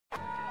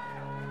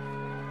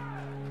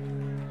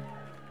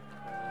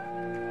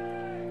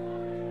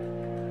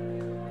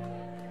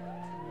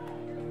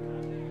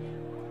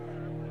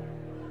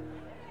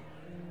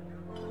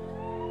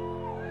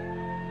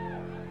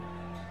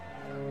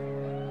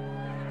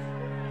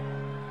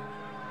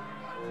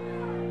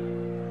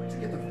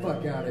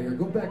fuck out of here.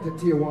 Go back to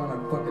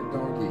Tijuana, fucking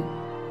donkey.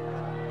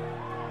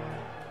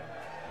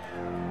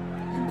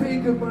 You pay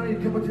good money to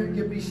come up here and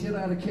give me shit,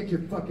 I ought to kick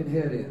your fucking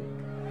head in.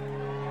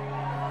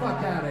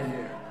 Fuck out of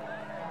here.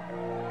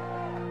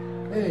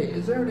 Hey,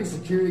 is there any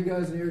security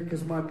guys in here?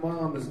 Because my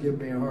mom is giving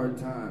me a hard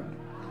time.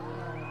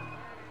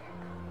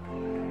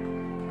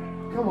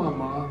 Come on,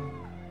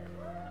 Mom.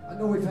 I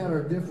know we've had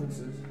our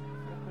differences.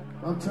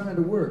 I'm trying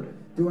to work.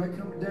 Do I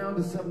come down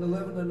to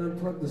 7-Eleven and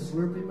unplug the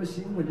Slurpee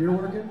machine when you're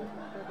working?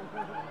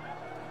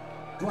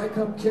 Do I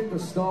come kick the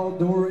stall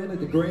door in at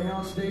the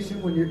Greyhound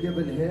station when you're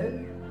giving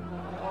head?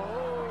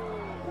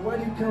 Why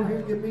do you come here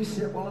and give me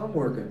shit while I'm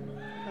working?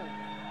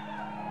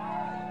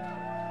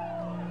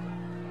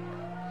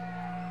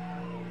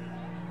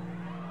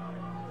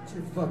 What's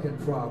your fucking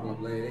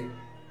problem, lady?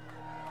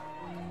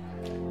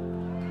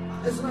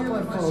 It's not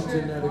my fault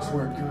genetics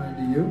weren't kind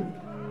to you.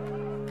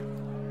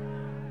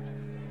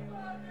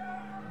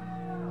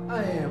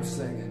 I am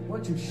singing. Why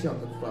don't you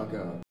shut the fuck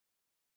up?